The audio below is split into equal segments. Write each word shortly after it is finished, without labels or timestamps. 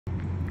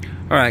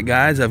Alright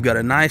guys, I've got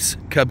a nice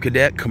Cub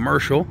Cadet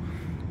commercial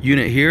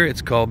unit here.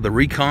 It's called the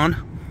Recon.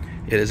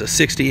 It is a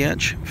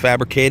 60-inch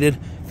fabricated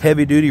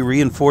heavy-duty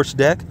reinforced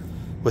deck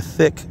with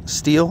thick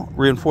steel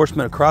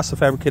reinforcement across the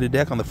fabricated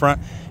deck on the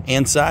front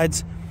and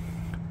sides.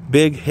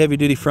 Big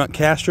heavy-duty front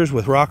casters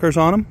with rockers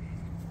on them.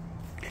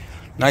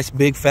 Nice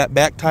big fat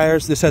back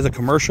tires. This has a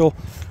commercial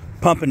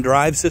pump and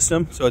drive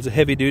system, so it's a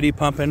heavy-duty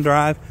pump and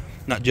drive,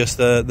 not just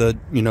the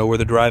where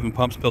the drive and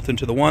pump's built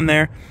into the one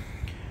there.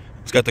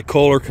 It's got the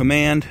Kohler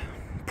Command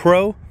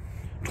Pro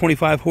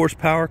 25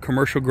 horsepower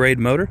commercial grade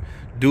motor,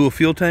 dual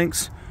fuel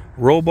tanks,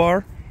 roll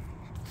bar.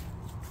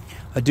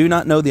 I do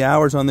not know the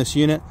hours on this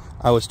unit.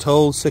 I was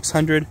told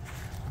 600,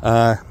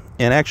 and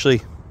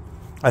actually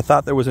I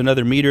thought there was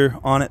another meter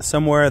on it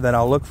somewhere that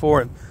I'll look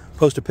for and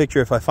post a picture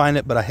if I find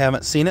it, but I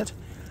haven't seen it.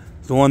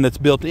 The one that's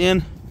built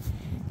in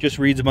just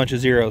reads a bunch of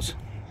zeros,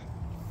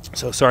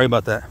 so sorry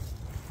about that.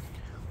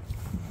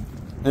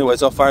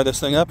 Anyways, I'll fire this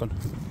thing up and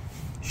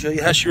show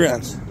you how she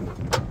runs.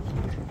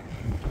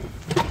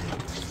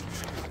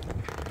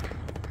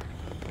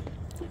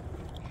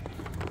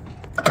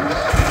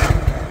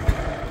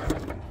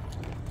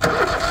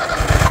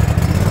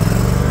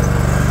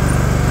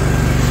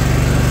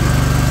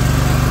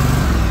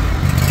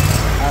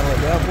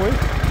 For you.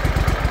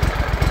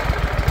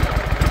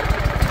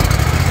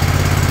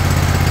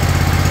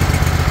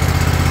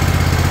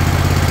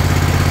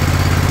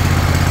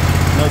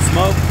 No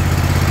smoke,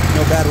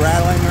 no bad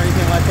rattling or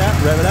anything like that.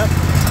 Rev it up.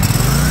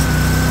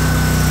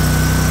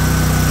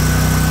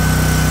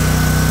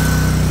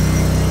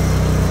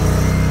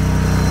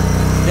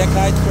 Deck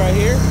height's right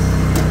here.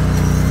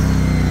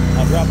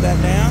 I'll drop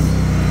that down.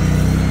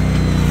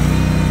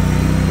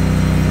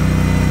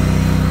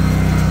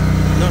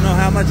 Don't know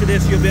how much of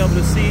this you'll be able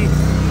to see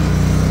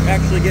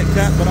actually get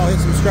cut, but I'll hit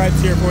some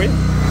stripes here for you.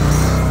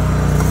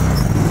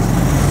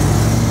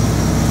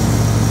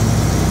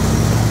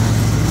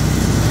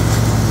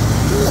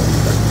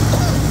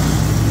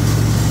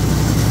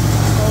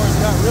 Oh, it's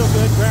got real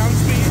good ground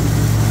speed.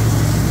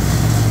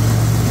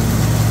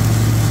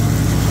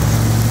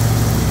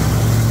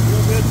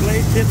 Real good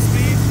blade tip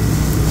speed.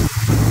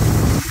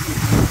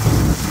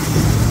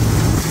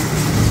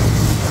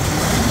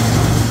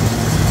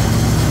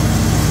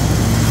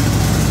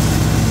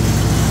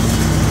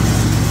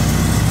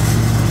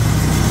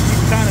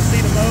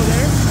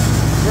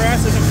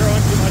 Grass isn't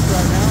growing too much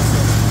right now, so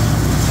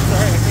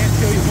sorry I can't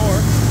show you more.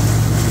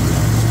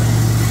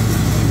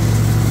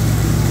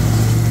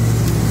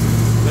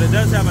 But it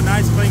does have a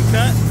nice clean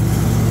cut,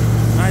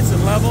 nice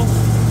and level.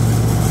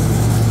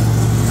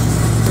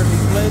 Turn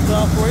these blades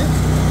off for you.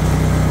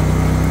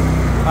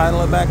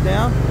 Idle it back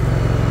down.